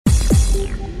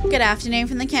Good afternoon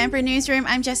from the Canberra newsroom.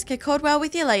 I'm Jessica Caldwell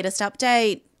with your latest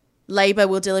update. Labor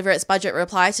will deliver its budget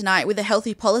reply tonight with a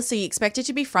healthy policy expected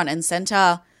to be front and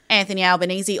centre. Anthony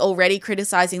Albanese already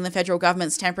criticising the federal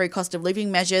government's temporary cost of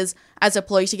living measures as a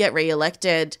ploy to get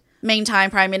re-elected. Meantime,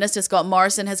 Prime Minister Scott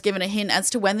Morrison has given a hint as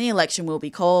to when the election will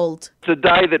be called. It's a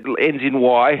day that ends in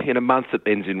Y, in a month that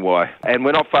ends in Y, and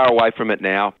we're not far away from it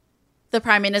now. The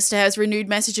Prime Minister has renewed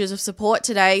messages of support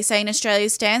today, saying Australia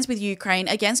stands with Ukraine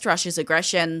against Russia's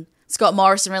aggression. Scott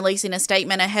Morrison releasing a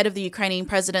statement ahead of the Ukrainian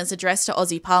President's address to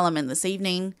Aussie Parliament this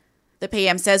evening. The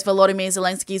PM says Volodymyr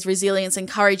Zelensky's resilience and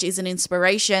courage is an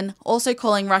inspiration, also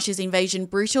calling Russia's invasion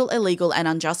brutal, illegal and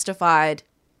unjustified.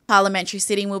 Parliamentary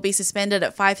sitting will be suspended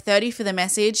at 5:30 for the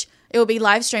message. It will be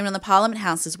live streamed on the Parliament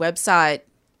House's website.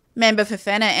 Member for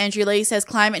Fenner, Andrew Lee, says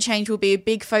climate change will be a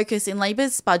big focus in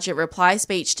Labor's budget reply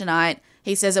speech tonight.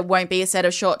 He says it won't be a set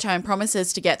of short-term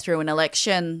promises to get through an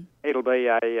election. It'll be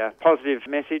a positive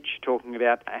message talking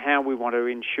about how we want to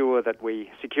ensure that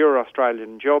we secure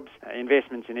Australian jobs,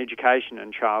 investments in education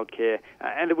and childcare,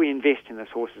 and that we invest in the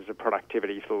sources of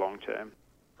productivity for the long term.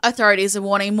 Authorities are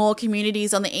warning more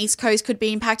communities on the east coast could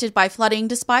be impacted by flooding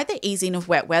despite the easing of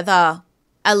wet weather.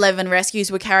 11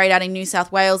 rescues were carried out in New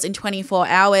South Wales in 24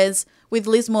 hours, with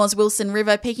Lismore's Wilson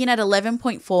River peaking at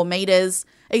 11.4 metres,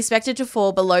 expected to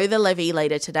fall below the levee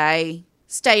later today.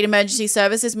 State Emergency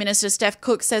Services Minister Steph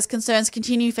Cook says concerns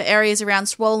continue for areas around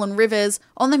swollen rivers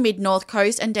on the mid-north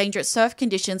coast and dangerous surf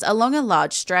conditions along a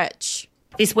large stretch.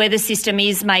 This weather system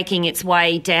is making its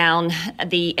way down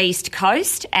the east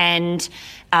coast, and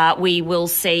we will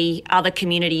see other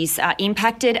communities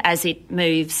impacted as it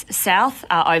moves south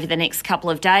over the next couple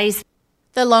of days.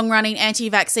 The long-running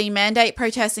anti-vaccine mandate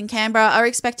protests in Canberra are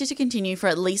expected to continue for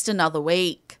at least another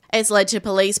week. It's led to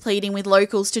police pleading with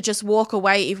locals to just walk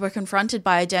away if we're confronted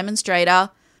by a demonstrator.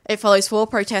 It follows 4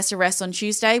 protest arrests on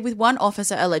Tuesday, with 1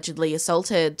 officer allegedly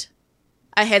assaulted.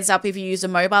 A heads up if you use a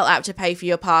mobile app to pay for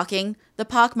your parking. The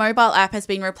Park mobile app has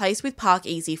been replaced with Park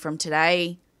Easy from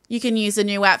today. You can use the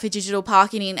new app for digital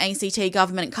parking in ACT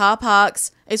government car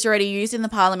parks. It's already used in the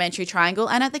Parliamentary Triangle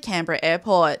and at the Canberra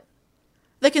airport.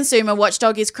 The consumer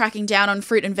watchdog is cracking down on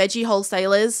fruit and veggie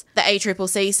wholesalers. The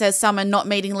ACCC says some are not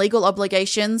meeting legal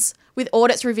obligations, with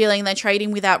audits revealing they're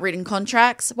trading without written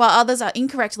contracts, while others are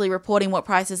incorrectly reporting what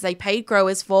prices they paid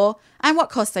growers for and what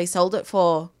cost they sold it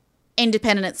for.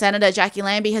 Independent Senator Jackie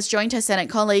Lambie has joined her Senate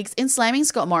colleagues in slamming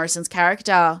Scott Morrison's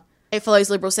character. It follows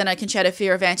Liberal Senator Concetta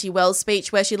Fierravanti-Wells'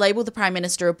 speech where she labelled the Prime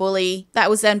Minister a bully. That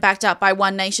was then backed up by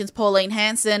One Nation's Pauline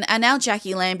Hanson and now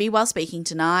Jackie Lambie while speaking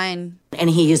to Nine. And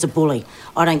he is a bully.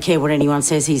 I don't care what anyone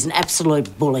says, he's an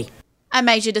absolute bully. A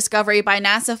major discovery by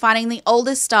NASA finding the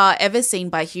oldest star ever seen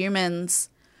by humans.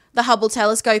 The Hubble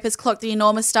telescope has clocked the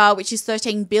enormous star, which is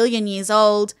 13 billion years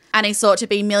old and is thought to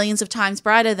be millions of times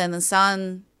brighter than the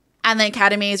sun. And the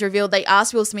Academy has revealed they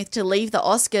asked Will Smith to leave the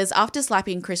Oscars after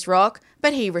slapping Chris Rock,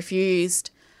 but he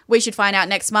refused. We should find out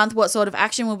next month what sort of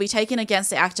action will be taken against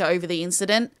the actor over the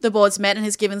incident. The board's met and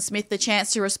has given Smith the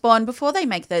chance to respond before they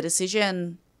make their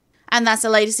decision. And that's the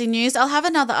latest in news. I'll have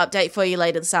another update for you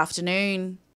later this afternoon.